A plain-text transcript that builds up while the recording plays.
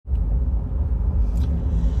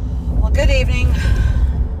evening.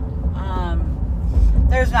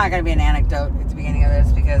 There's not going to be an anecdote at the beginning of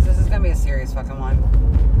this because this is going to be a serious fucking one.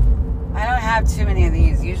 I don't have too many of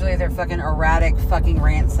these. Usually they're fucking erratic fucking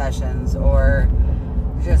rant sessions or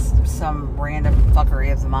just some random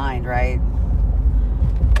fuckery of the mind, right?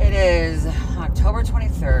 It is October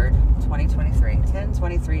 23rd, 2023.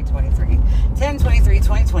 10/23/23.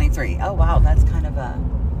 10/23/2023. Oh, wow. That's kind of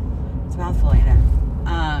it's a mouthful, ain't it?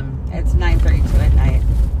 It's 9:32 at night.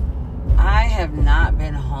 I have not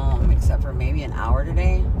been home except for maybe an hour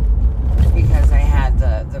today because I had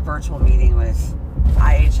the virtual meeting with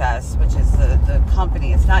IHS, which is the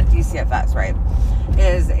company. It's not DCFS, right? It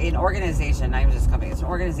is an organization, not even just a company. It's an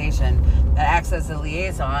organization that acts as a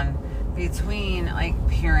liaison between like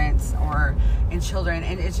parents and children,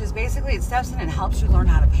 and it's just basically it steps in and helps you learn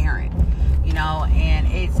how to parent, you know. And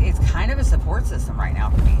it's kind of a support system right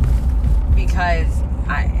now for me because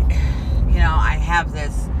I have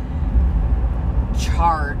this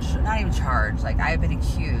not even charge, like I have been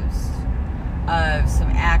accused of some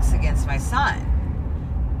acts against my son,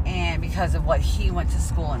 and because of what he went to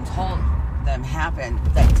school and told them happened,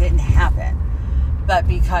 that didn't happen, but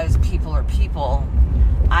because people are people,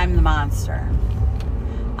 I'm the monster.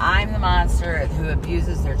 I'm the monster who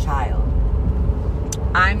abuses their child.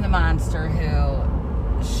 I'm the monster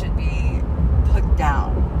who should be put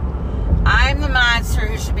down. I'm the monster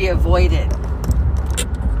who should be avoided.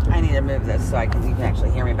 I need to move this so you can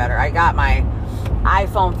actually hear me better. I got my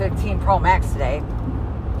iPhone 15 Pro Max today.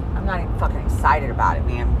 I'm not even fucking excited about it,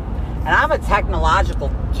 man. And I'm a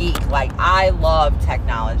technological geek. Like, I love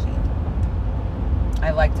technology.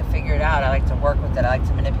 I like to figure it out. I like to work with it. I like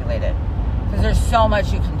to manipulate it. Because there's so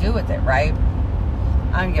much you can do with it, right?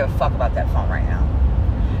 I don't give a fuck about that phone right now.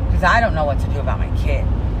 Because I don't know what to do about my kid.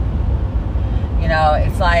 You know,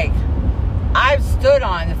 it's like, I've stood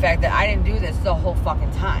on the fact that I didn't do this the whole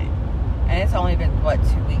fucking time. And it's only been, 2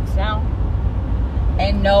 weeks now?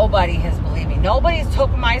 And nobody has believed me. Nobody's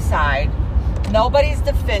took my side. Nobody's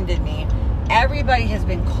defended me. Everybody has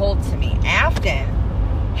been cold to me. Afton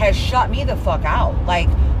has shut me the fuck out. Like,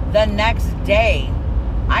 the next day,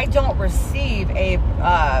 I don't receive a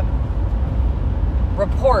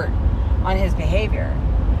report on his behavior.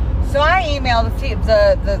 So I emailed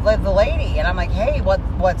the lady, and I'm like, hey,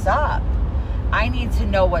 what's up? I need to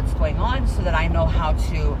know what's going on so that I know how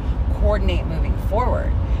to coordinate moving forward.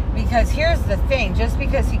 Because here's the thing, just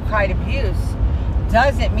because he cried abuse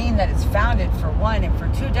doesn't mean that it's founded, for one, and for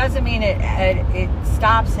two, doesn't mean it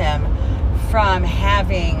stops him from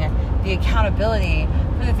having the accountability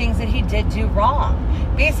for the things that he did do wrong.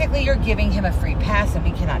 Basically, you're giving him a free pass, and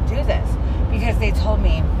we cannot do this because they told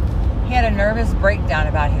me he had a nervous breakdown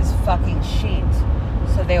about his fucking sheet,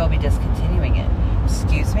 so they will be discontinuing it.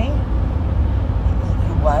 Excuse me?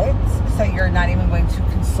 What? So you're not even going to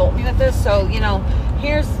consult me with this? So, you know,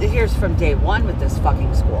 here's from day one with this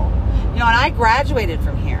fucking school. You know, and I graduated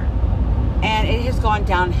from here, and it has gone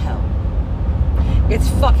downhill. It's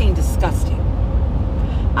fucking disgusting.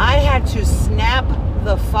 I had to snap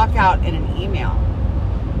the fuck out in an email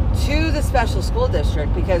to the special school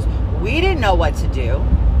district because we didn't know what to do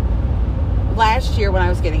last year when I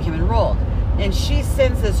was getting him enrolled. And she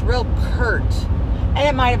sends this real curt, and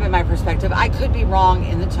it might have been my perspective. I could be wrong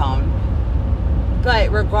in the tone. But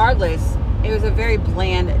regardless, it was a very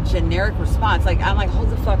bland, generic response. Like, I'm like, hold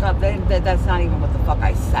the fuck up. That's not even what the fuck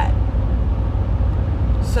I said.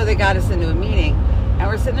 So they got us into a meeting. And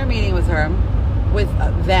we're sitting there meeting with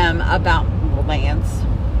them about Lance.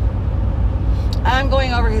 And I'm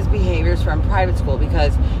going over his behaviors from private school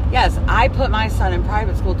because, yes, I put my son in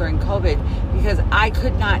private school during COVID because I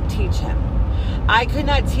could not teach him. I could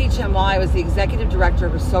not teach him while I was the executive director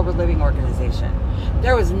of a sober living organization.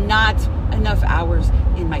 There was not enough hours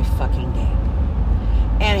in my fucking day.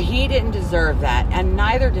 And he didn't deserve that, and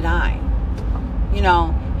neither did I. You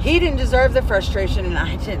know, he didn't deserve the frustration, and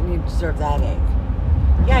I didn't deserve that ache.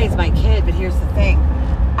 Yeah, he's my kid, but here's the thing.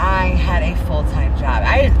 I had a full-time job.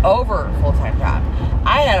 I had an over full-time job.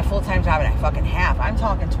 I had a full-time job and a fucking half. I'm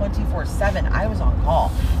talking 24/7. I was on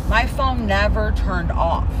call. My phone never turned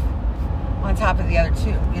off on top of the other two.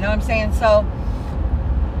 You know what I'm saying? So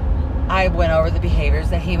I went over the behaviors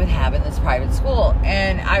that he would have in this private school.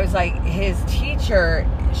 And I was like, his teacher,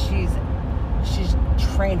 she's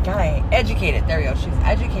trained, educated. There we go. She's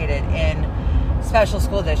educated in special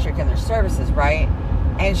school district and their services, right?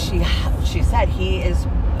 And she said he is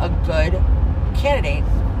a good candidate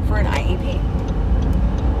for an IEP.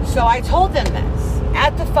 So I told them this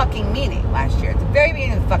at the fucking meeting last year, at the very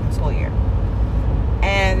beginning of the fucking school year.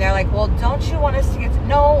 And they're like, well, don't you want us to get to...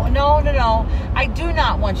 No. I do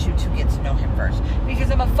not want you to get to know him first. Because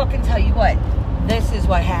I'm going to fucking tell you what. This is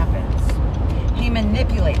what happens. He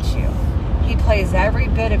manipulates you. He plays every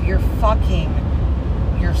bit of your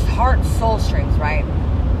heart soul strings, right?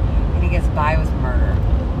 And he gets by with murder.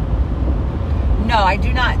 No, I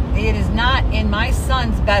do not. It is not in my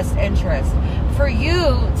son's best interest for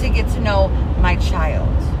you to get to know my child.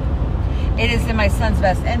 It is in my son's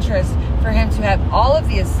best interest for him to have all of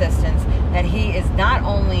the assistance that he is not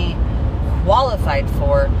only qualified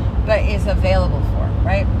for, but is available for,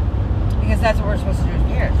 right? Because that's what we're supposed to do as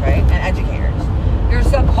parents, right? And educators. You're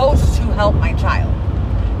supposed to help my child.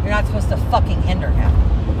 You're not supposed to fucking hinder him.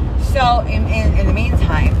 So, in the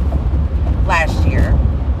meantime, last year,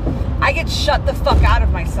 I get shut the fuck out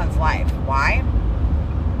of my son's life. Why?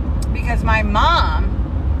 Because my mom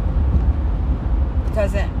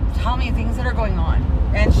doesn't tell me things that are going on.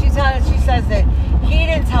 And she says that he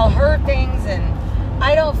didn't tell her things, and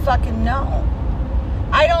I don't fucking know.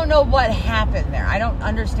 I don't know what happened there. I don't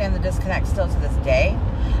understand the disconnect still to this day.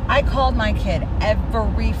 I called my kid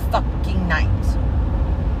every fucking night.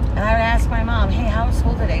 And I would ask my mom, hey, how was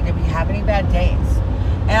school today? Did we have any bad days?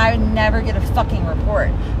 And I would never get a fucking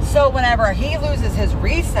report. So whenever he loses his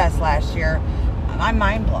recess last year, I'm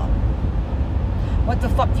mind blown. What the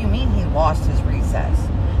fuck do you mean he lost his recess?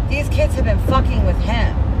 These kids have been fucking with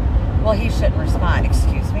him. Well, he shouldn't respond.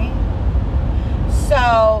 Excuse me?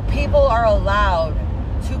 So people are allowed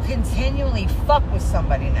to continually fuck with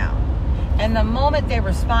somebody now. And the moment they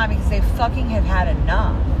respond because they fucking have had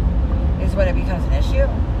enough is when it becomes an issue.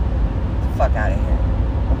 Get the fuck out of here.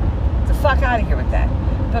 Get the fuck out of here with that.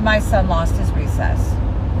 But my son lost his recess.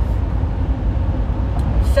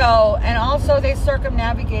 So, and also they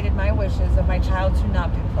circumnavigated my wishes of my child to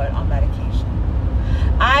not be put on medication.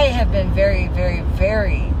 I have been very, very,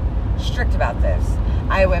 very strict about this.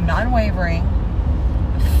 I am unwavering.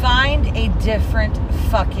 Find a different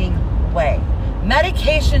fucking way.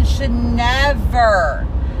 Medication should never,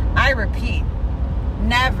 I repeat,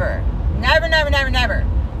 never,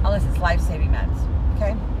 unless it's life-saving meds.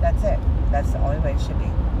 Okay? That's it. That's the only way it should be.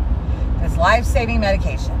 It's life-saving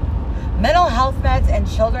medication. Mental health meds and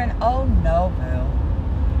children, oh no, boo.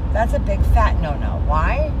 That's a big fat no-no.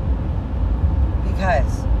 Why?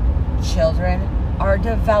 Because children are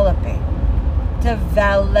developing.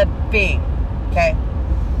 Okay?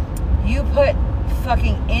 You put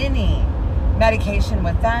fucking any medication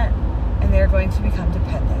with that, and they're going to become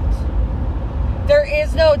dependent. There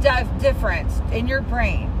is no difference in your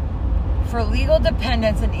brain for legal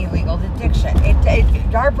dependence and illegal addiction.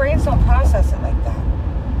 Our brains don't process it like that.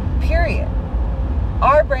 Period.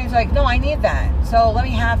 Our brains are like, no, I need that, so let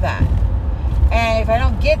me have that. And if I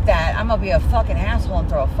don't get that, I'm going to be a fucking asshole and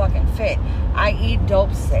throw a fucking fit. I eat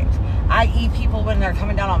dope sick. I eat people when they're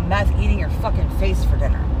coming down on meth eating your fucking face for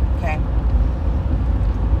dinner. Okay?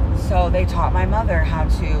 So they taught my mother how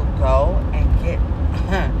to go and get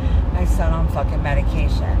my son on fucking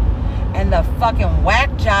medication. And the fucking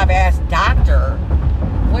whack job ass doctor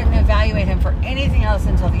wouldn't evaluate him for anything else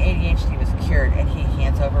until the ADHD was cured and he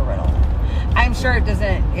hands over Ritalin. I'm sure it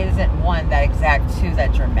isn't one that exact, two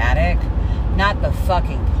that dramatic. Not the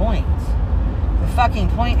fucking point. The fucking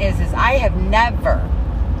point is I have never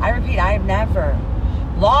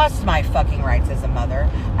lost my fucking rights as a mother.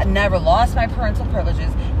 I never lost my parental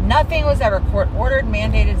privileges. Nothing was ever court ordered,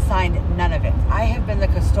 mandated, signed, none of it. I have been the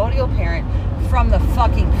custodial parent from the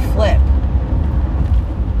fucking flip.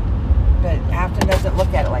 But Afton doesn't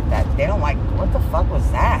look at it like that. They don't like, what the fuck was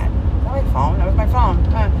that? My phone. That was my phone.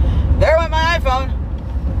 There went my iPhone.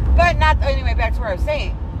 But not, anyway, back to where I was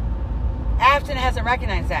saying. Afton hasn't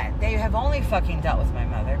recognized that. They have only fucking dealt with my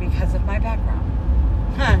mother because of my background.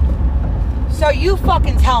 So you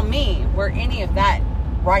fucking tell me where any of that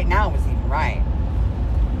right now was even right.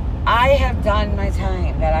 I have done my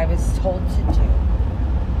time that I was told to do.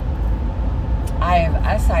 I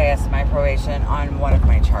have SIS my probation on one of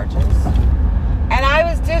my charges. And I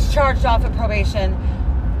was discharged off of probation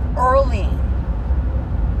early.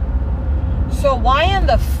 So why in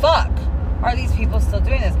the fuck are these people still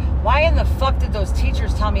doing this? Why in the fuck did those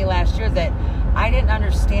teachers tell me last year that I didn't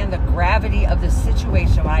understand the gravity of the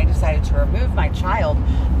situation when I decided to remove my child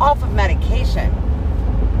off of medication?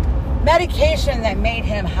 Medication that made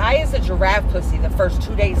him high as a giraffe pussy the first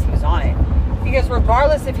 2 days he was on it. Because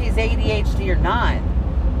regardless if he's ADHD or not,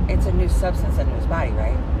 it's a new substance into his body,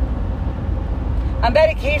 right? A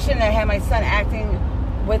medication that had my son acting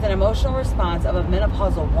with an emotional response of a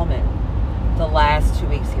menopausal woman the last 2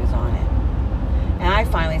 weeks he was on it. And I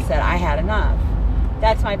finally said, I had enough.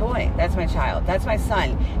 That's my boy. That's my child. That's my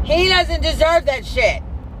son. He doesn't deserve that shit.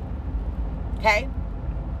 Okay?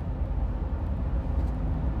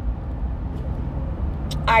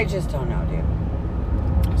 I just don't know,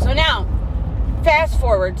 dude. So now, fast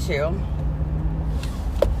forward to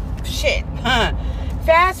shit.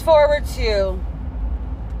 Fast forward to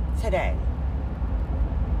today.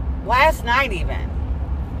 Last night even.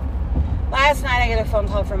 Last night I get a phone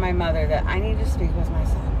call from my mother that I need to speak with my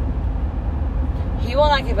son. He will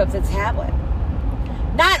not give up the tablet.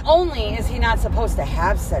 Not only is he not supposed to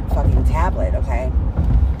have said fucking tablet, okay,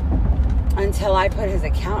 until I put his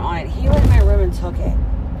account on it, he went in my room and took it.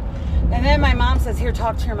 And then my mom says, here,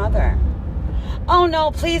 talk to your mother. Oh,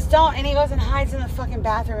 no, please don't. And he goes and hides in the fucking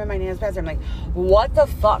bathroom, in my Nana's bathroom. I'm like, what the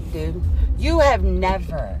fuck, dude? You have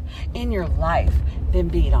never in your life been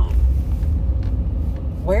beat on.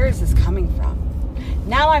 Where is this coming from?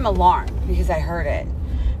 Now I'm alarmed because I heard it.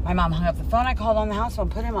 My mom hung up the phone. I called on the house phone,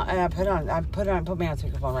 put me on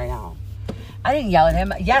speakerphone right now. I didn't yell at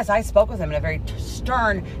him. Yes, I spoke with him in a very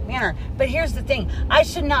stern manner. But here's the thing. I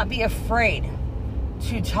should not be afraid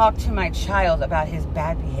to talk to my child about his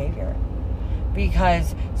bad behavior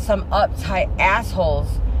because some uptight assholes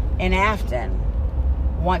in Afton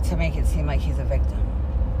want to make it seem like he's a victim.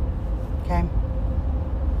 Okay?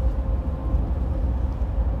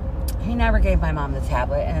 He never gave my mom the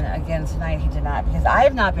tablet, and again tonight he did not, because I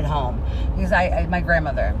have not been home because my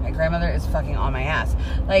grandmother is fucking on my ass.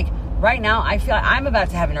 Like right now I feel like I'm about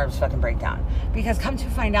to have a nervous fucking breakdown because come to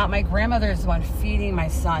find out my grandmother is the one feeding my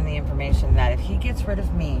son the information that if he gets rid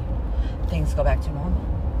of me, things go back to normal.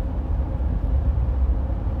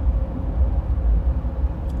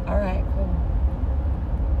 All right, cool.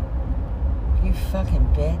 You fucking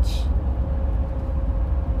bitch.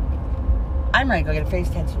 I'm ready to go get a face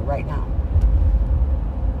tattoo right now.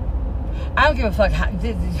 I don't give a fuck how...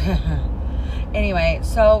 Anyway,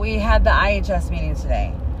 so we had the IHS meeting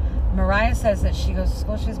today. Mariah says that she goes to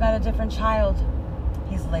school. She's met a different child.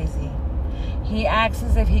 He's lazy. He acts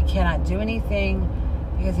as if he cannot do anything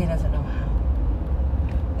because he doesn't know how.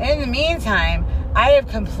 In the meantime, I have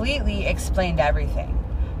completely explained everything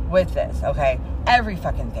with this, okay? Every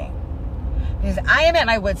fucking thing. Because I am at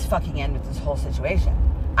my wit's fucking end with this whole situation.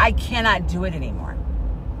 I cannot do it anymore.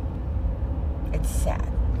 It's sad.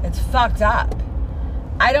 It's fucked up.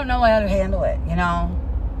 I don't know how to handle it, you know?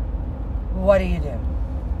 What do you do?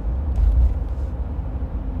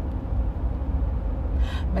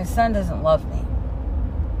 My son doesn't love me.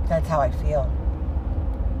 That's how I feel.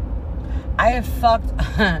 I have fucked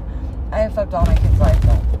all my kids' lives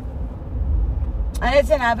up. And it's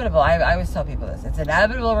inevitable. I always tell people this. It's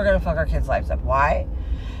inevitable we're going to fuck our kids' lives up. Why?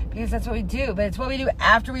 Because that's what we do. But it's what we do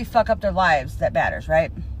after we fuck up their lives that matters,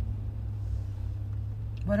 right?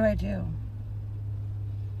 What do I do?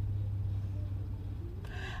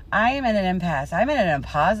 I am in an impasse. I'm in an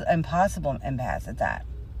impossible impasse at that.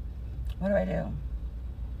 What do I do?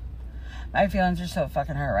 My feelings are so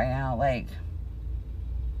fucking hurt right now. Like,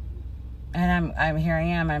 and I'm here I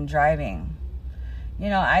am. I'm driving. You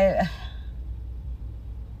know,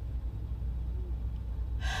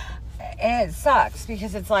 it sucks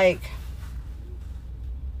because it's like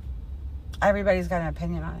everybody's got an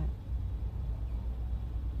opinion on it.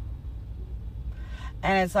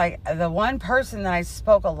 And it's like the one person that I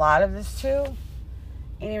spoke a lot of this to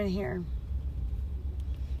ain't even here.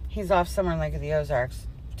 He's off somewhere in Lake of the Ozarks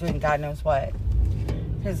doing God knows what.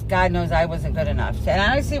 Because God knows I wasn't good enough. And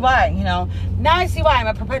I see why, you know. Now I see why I'm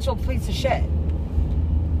a perpetual piece of shit.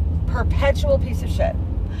 Perpetual piece of shit.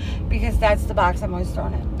 Because that's the box I'm always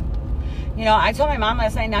thrown in. You know, I told my mom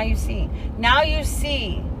last night, now you see. Now you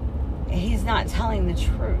see he's not telling the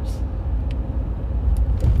truth.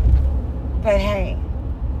 But hey,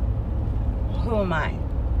 who am I?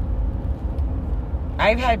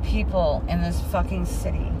 I've had people in this fucking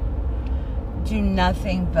city do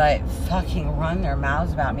nothing but fucking run their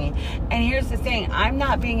mouths about me. And here's the thing, I'm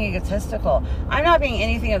not being egotistical. I'm not being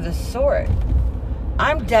anything of the sort.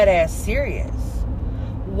 I'm dead ass serious.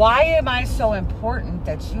 Why am I so important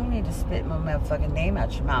that you need to spit my motherfucking name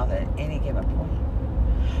out your mouth at any given point?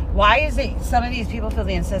 Why is it some of these people feel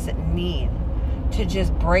the incessant need to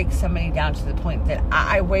just break somebody down to the point that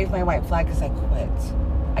I wave my white flag because I quit?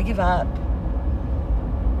 I give up.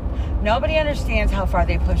 Nobody understands how far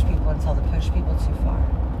they push people until they push people too far.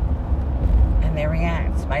 And they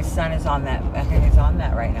react. My son is on that. He's on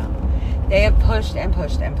that right now. They have pushed and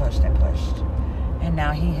pushed and pushed and pushed. And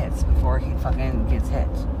now he hits before he fucking gets hit.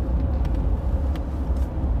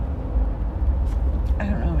 I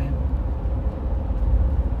don't know, man.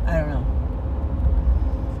 I don't know.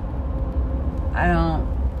 I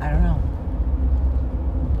don't know.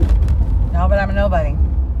 No, but I'm a nobody.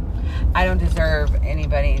 I don't deserve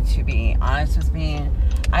anybody to be honest with me.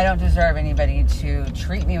 I don't deserve anybody to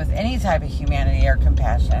treat me with any type of humanity or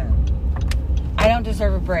compassion. I don't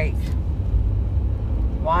deserve a break.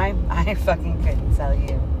 Why? I fucking couldn't tell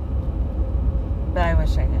you. But I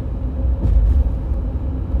wish I did.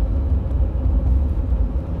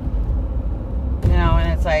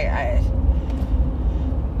 it's like,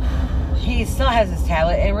 he still has his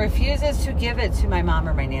tablet and refuses to give it to my mom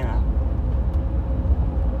or my Nana.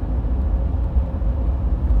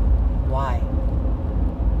 Why?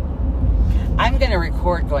 I'm going to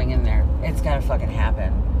record going in there. It's going to fucking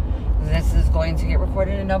happen. This is going to get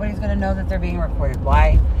recorded and nobody's going to know that they're being recorded.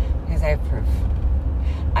 Why? Because I have proof.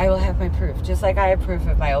 I will have my proof. Just like I have proof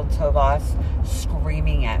of my old tow boss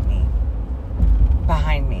screaming at me.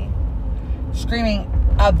 Behind me. Screaming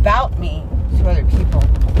about me to other people.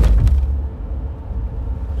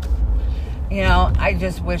 You know, I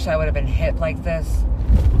just wish I would have been hit like this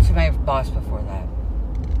to my boss before that.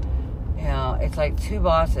 You know, it's like two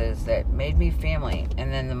bosses that made me family.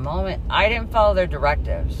 And then the moment I didn't follow their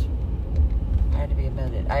directives, I had to be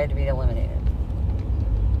omitted. I had to be eliminated.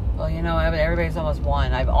 Well, you know, everybody's almost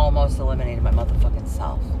won. I've almost eliminated my motherfucking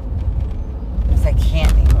self. Because I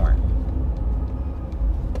can't anymore.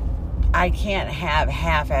 I can't have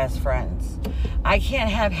half-ass friends. I can't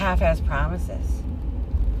have half-ass promises.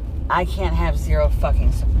 I can't have zero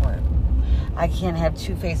fucking support. I can't have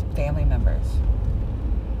two-faced family members.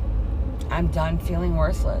 I'm done feeling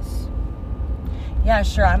worthless. Yeah,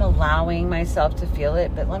 sure, I'm allowing myself to feel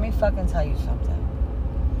it, but let me fucking tell you something.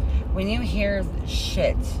 When you hear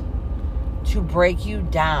shit to break you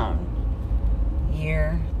down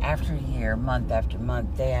year after year, month after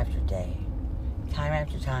month, day after day, time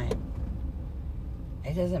after time,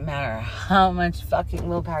 it doesn't matter how much fucking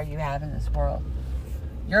willpower you have in this world.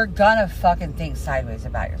 You're gonna fucking think sideways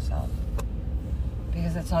about yourself.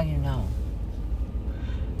 Because that's all you know.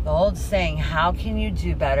 The old saying, how can you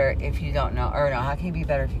do better if you don't know, or no, how can you be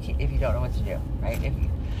better if you don't know what to do, right?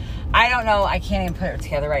 I don't know, I can't even put it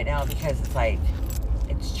together right now because it's like,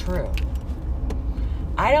 it's true.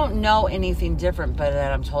 I don't know anything different but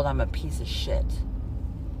that I'm told I'm a piece of shit.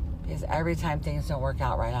 Because every time things don't work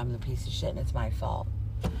out right, I'm the piece of shit and it's my fault.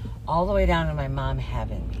 All the way down to my mom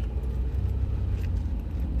having me.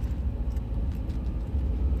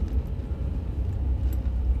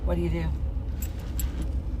 What do you do?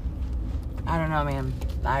 I don't know, man.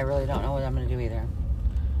 I really don't know what I'm going to do either.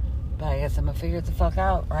 But I guess I'm going to figure it the fuck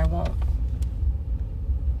out or I won't.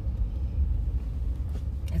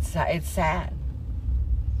 It's sad.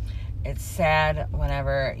 It's sad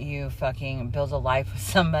whenever you fucking build a life with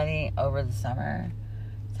somebody over the summer.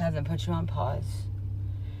 To have them put you on pause.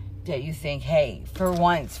 That you think, hey, for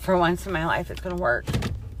once in my life, it's going to work.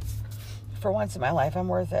 For once in my life, I'm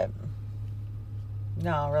worth it.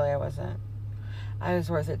 No, really, I wasn't. I was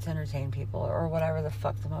worth it to entertain people or whatever the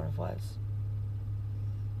fuck the motive was.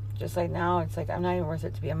 Just like now, it's like I'm not even worth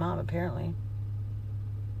it to be a mom, apparently.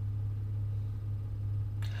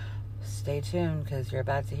 Stay tuned, because you're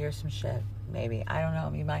about to hear some shit. Maybe. I don't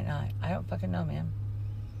know. You might not. I don't fucking know, man.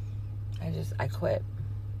 I quit.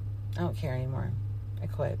 I don't care anymore. I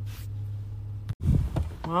quit.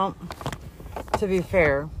 Well, to be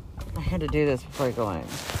fair, I had to do this before I go in.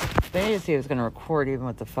 But I need to see if it's going to record even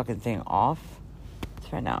with the fucking thing off. Let's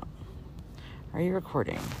find out. Are you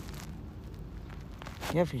recording?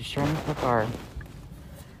 Yep, you sure enough look are.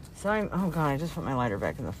 So oh god, I just put my lighter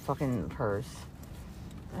back in the fucking purse.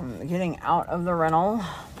 I'm getting out of the rental,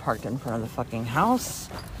 parked in front of the fucking house.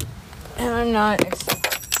 And I'm not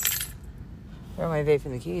throw my vape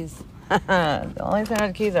in the keys. The only thing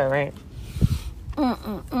the keys are, right?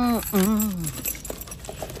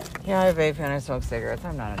 Yeah, I vape and I smoke cigarettes.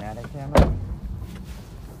 I'm not an addict, damn it.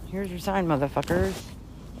 Here's your sign, motherfuckers.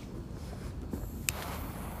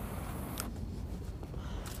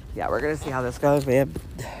 Yeah, we're gonna see how this goes, babe.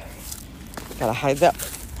 Gotta hide that,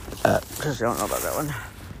 because you don't know about that one.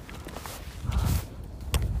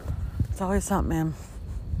 It's always something, man.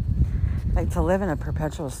 Like, to live in a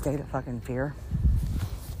perpetual state of fucking fear.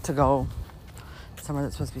 To go somewhere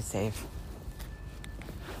that's supposed to be safe.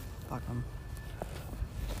 Fuck them.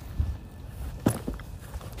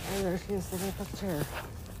 Oh, there she is, sitting in the chair.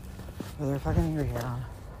 With her fucking ear hair on.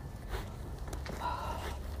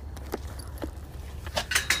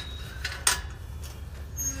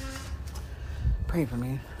 Pray for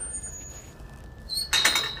me.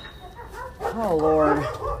 Oh, Lord.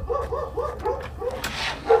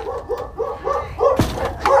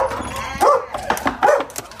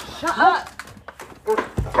 Shut up.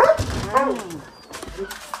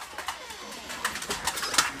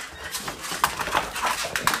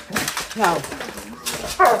 No.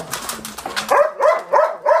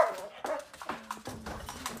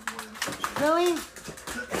 Really?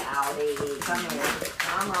 Howdy. Come here.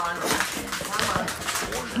 Come on.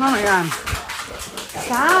 Oh my god.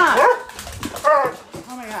 Stop.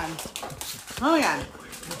 Oh my god. Oh my god.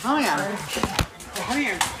 Oh my god. Come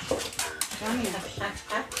here. Come here.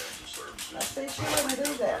 Let's say sure, my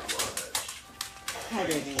baby. Hi,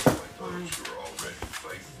 baby. Fine.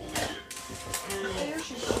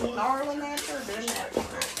 She's snarling at her, doing that.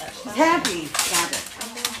 She's happy. Stop it. I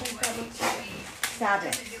don't think that looks like. Stop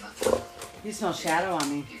it. You smell shadow on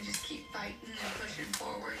me. You just keep fighting and pushing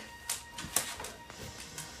forward.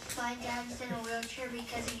 My dad's in a wheelchair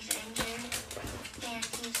because he's injured and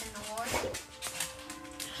he's in the ward.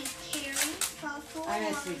 He's caring, thoughtful, I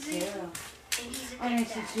miss you loving, too. and he's a I good miss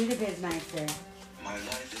you dad. too, the biz nicer. My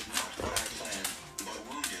life is not what I planned. The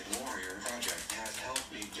Wounded Warrior Project has helped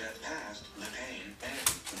me get past the pain and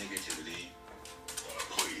negativity.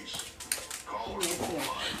 Please, call or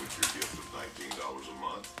online with your gift of $19 a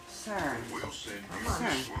month. Sir. We'll send you Sure.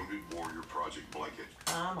 this Wounded Warrior Project blanket.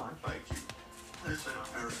 I'm on. Thank you. It's a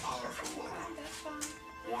very powerful one.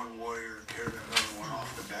 One warrior carried another one off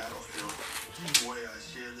the battlefield. The way I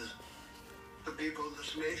see it is the people of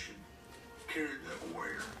this nation carried that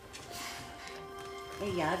warrior. Hey,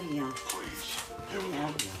 love you. Please, give I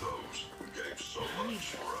love it to you. those who gave so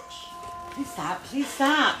much for us. Please stop. Please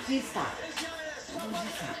stop. Please stop.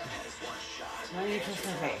 Please stop. Why don't you kiss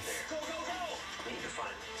my face? Need to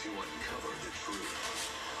find to uncover the truth.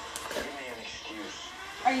 Give me an excuse.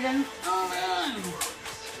 Are you done?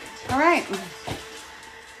 All right.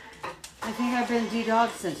 I think I've been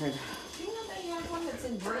de-dog centered. Do you know they have one that's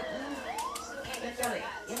in Britain? They've got a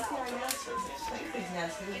NCIS or safety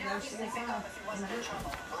nest. There's no CSI in Britain.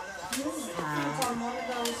 It's on one of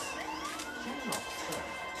those channels.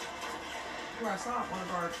 Where I saw it, one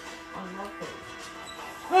of our on Roku.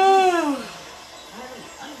 Oh. I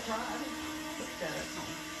haven't tried. I haven't looked at it.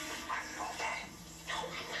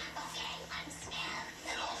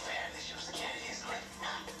 In all fairness, your skin is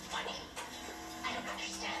not funny. I don't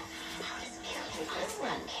understand. How does it kill you?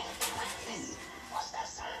 What's that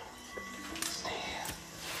sound? Stay here.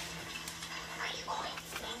 Are you going?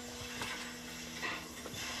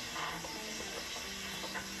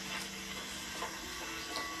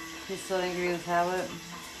 You still angry with Howard?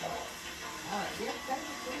 Yep, that's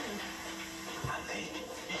good. I think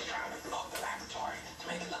he's trying to block the laboratory to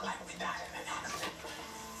make it look like we died in an accident.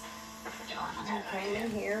 You know, You came in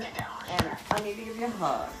here, and I need to give you a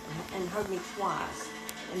hug, and hug me twice,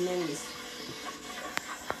 and then you.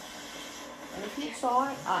 And if you saw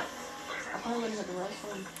it, I probably wouldn't have the rest of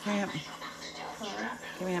them. Give me up.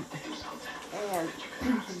 Give me up. And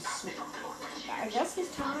I guess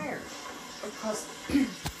he's tired because he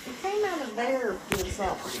came out of there doing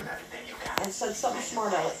something and said something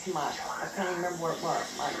smart out of my. I can't even remember where it was.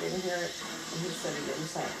 I didn't hear it, and he said he didn't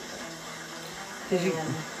say anything. Did you? And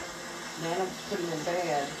Nana put him in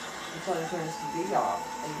bed until he turned his TV off,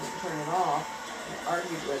 and he didn't turn it off. And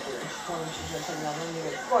argued with her, and she told him she's going to turn it on. And he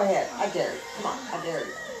goes, "Go ahead, I dare you. Come on, I dare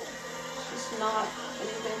you." It's not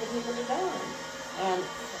anything that he would have done. And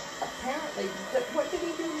apparently, what did he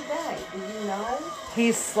do today? Do you know? He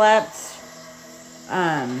slept.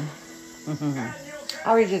 I'll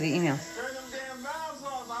read you the email. Turn them damn valves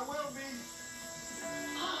off. I will be.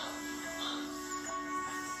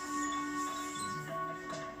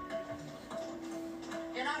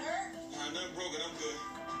 You're not hurt? I'm not broken. I'm good.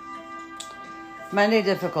 Monday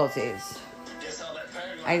difficulties. Guess all that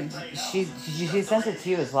paragliding She sent it to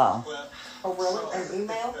you as well. Oh, really? An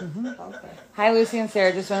email? Okay. Hi, Lucy and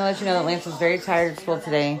Sarah. Just want to let you know that Lance was very tired at school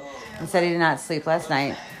today and said he did not sleep last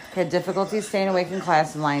night. He had difficulty staying awake in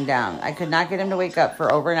class and lying down. I could not get him to wake up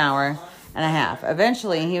for over an hour and a half.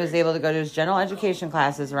 Eventually, he was able to go to his general education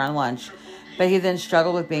classes around lunch, but he then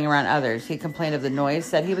struggled with being around others. He complained of the noise,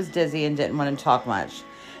 said he was dizzy, and didn't want to talk much.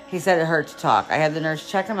 He said it hurt to talk. I had the nurse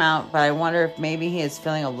check him out, but I wonder if maybe he is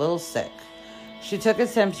feeling a little sick. She took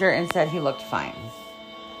his temperature and said he looked fine.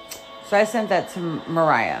 So I sent that to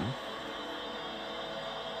Mariah.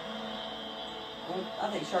 Well, I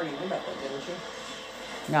think she already knew about that, didn't she?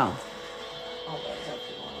 No. Oh, that was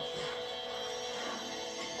after lunch.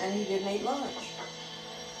 And he didn't eat lunch.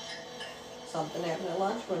 Something happened at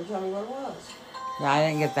lunch. Wouldn't tell me what it was. Yeah, I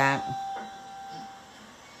didn't get that.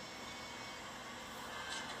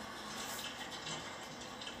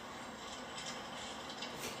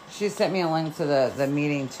 She sent me a link to the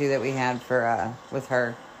meeting too that we had for with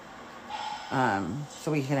her.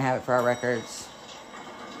 So we can have it for our records.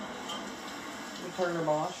 You turned her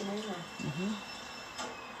boss, you mean? Or?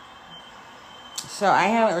 So I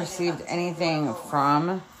haven't received anything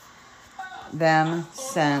from them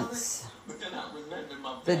since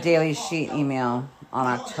the Daily Sheet email on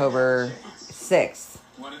October 6th.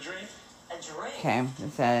 Want a drink? Okay,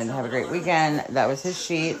 it said, have a great weekend. That was his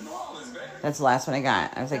sheet. That's the last one I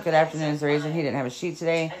got. I was like, good afternoon. Is the reason he didn't have a sheet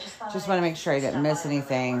today? Just want to make sure I didn't miss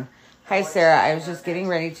anything. Hi, Sarah. I was just getting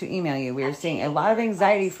ready to email you. We are seeing a lot of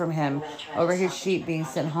anxiety from him over his sheep being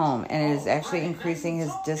sent home, and it is actually increasing his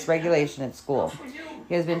dysregulation at school.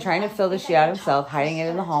 He has been trying to fill the sheet out himself, hiding it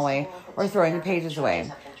in the hallway, or throwing the pages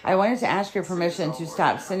away. I wanted to ask your permission to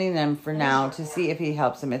stop sending them for now to see if he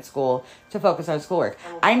helps him at school to focus on schoolwork.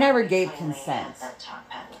 I never gave consent,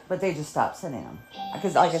 but they just stopped sending them.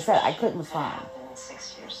 Because, like I said, I couldn't respond.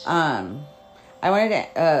 I wanted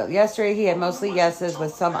to, yesterday he had mostly yeses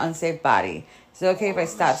with some unsafe body. Is it okay if I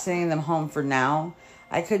stop sending them home for now?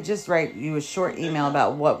 I could just write you a short email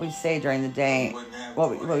about what we say during the day,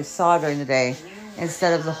 what we saw during the day,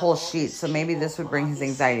 instead of the whole sheet. So maybe this would bring his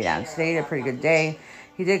anxiety down. Today he had a pretty good day.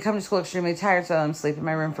 He did come to school extremely tired, so I let him sleep in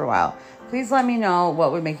my room for a while. Please let me know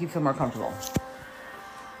what would make you feel more comfortable.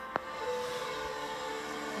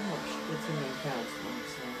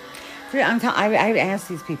 I asked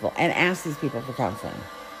these people for counseling.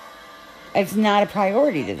 It's not a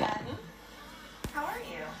priority to them. How are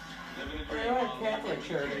you? They don't have Catholic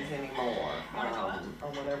charities anymore, or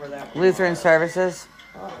whatever that was. Lutheran services.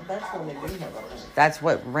 That's when they do have a thing. That's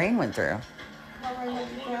what Rain went through. How are they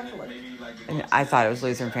Catholic? And I thought it was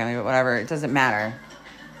Lutheran family, but whatever. It doesn't matter.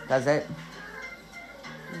 Does it?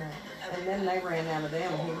 No. And then they ran out of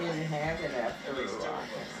them. He didn't have it after, I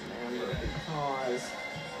can't remember, because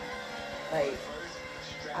I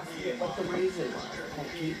forget what the reason was. They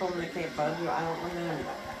can't keep them, they can't budge them, I don't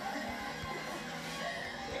remember.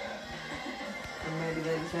 Or maybe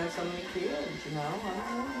they just have so many kids, you know, I don't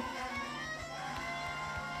know.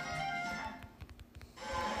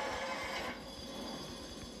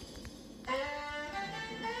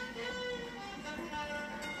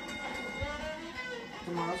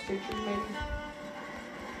 Tomorrow's teacher's meeting?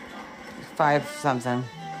 5 something.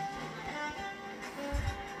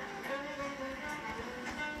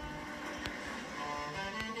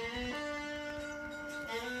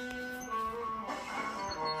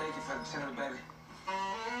 Thank you for the dinner, baby.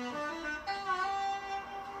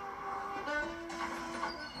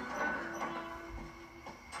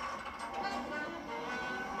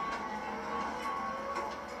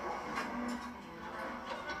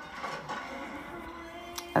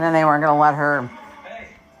 And then they weren't going to let her. Hey.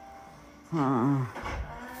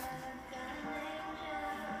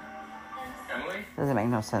 Emily? Doesn't make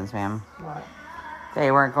no sense, ma'am. What?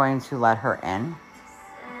 They weren't going to let her in.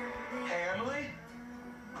 Hey, Emily?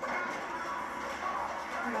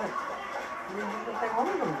 They did what they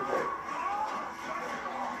wanted them to do.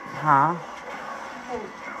 Huh? And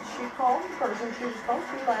she called the person she was supposed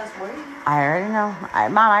to last week. I already know.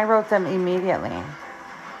 Mom, I wrote them immediately.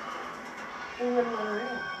 He wouldn't let her in.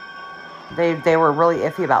 They were really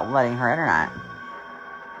iffy about letting her in or not.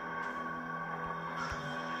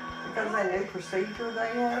 Because that new procedure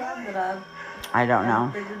they had that I don't know.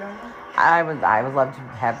 figured out. I would love to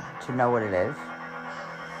have to know what it is.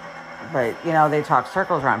 But, you know, they talk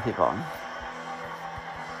circles around people.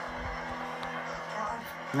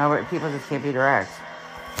 No, but people just can't be direct.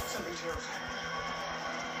 Something terrifying.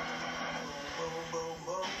 Boom, boom,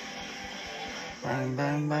 boom. Bang,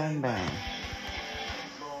 bang, bang, bang.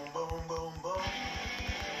 Boom, boom, boom, boom.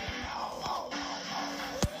 Ow, ow, ow, ow.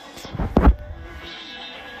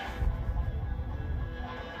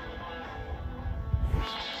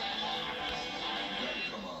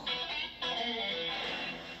 Come on.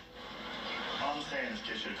 All I'm saying is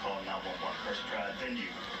just should call 911 first try, then you.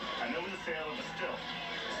 I know it's a sale, but still,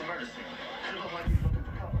 it's a murder scene. Could look like he's looking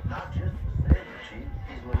for cover. Not just for sale, Chief.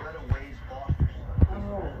 He's Loretta Wade's foster son.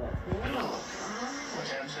 Oh, that's good.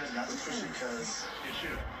 Sam says not suspicious because it's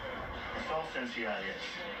you. It's all since CIS.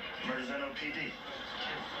 Murder's NOPD.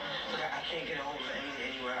 Look, I can't get a hold of Emily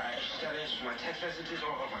anywhere. I just got answers to my text messages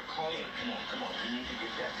or my calls. Come on. You need to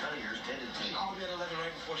get that son of yours tended to. She called me at 11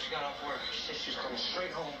 right before she got off work. She said she was coming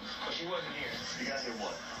straight home, but she wasn't here. You got here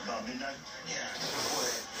what? About midnight? Yeah, just before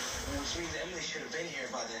that. Which means Emily should have been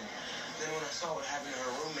here by then. Then when I saw what happened to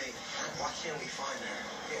her roommate, why can't we find her?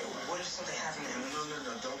 Yeah, what if something happened to Emily?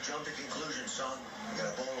 No. Don't jump to conclusions, son. You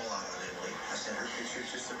got a bolo lot on Emily. I sent her picture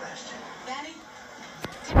to Sebastian. Daddy?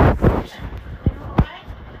 You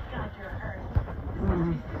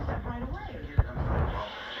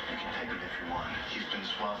can take it if you want. She's been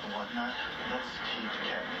swabbed and whatnot. Let's keep the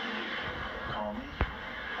cat. Call me.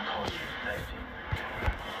 I'll call you. Thank you.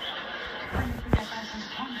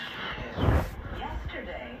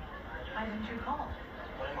 Yesterday. Why didn't you call?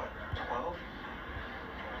 What am I, 12?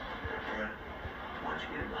 Loretta, why don't you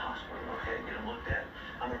get to the hospital, okay? Get him looked at.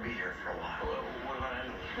 I'm gonna be here for a while. What about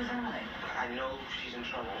Emily? Who's Emily? I know she's in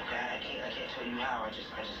trouble, okay? I can't tell you how. I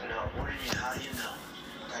just know. What do you mean? How do you know?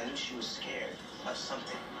 I knew she was scared of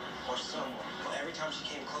something. or someone. But every time she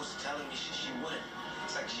came close to telling me she wouldn't.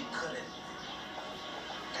 It's like she couldn't.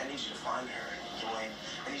 I need you to find her, Dwayne.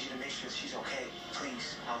 I need you to make sure that she's okay.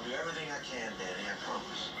 Please. I'll do everything I can, Danny, I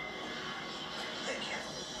promise.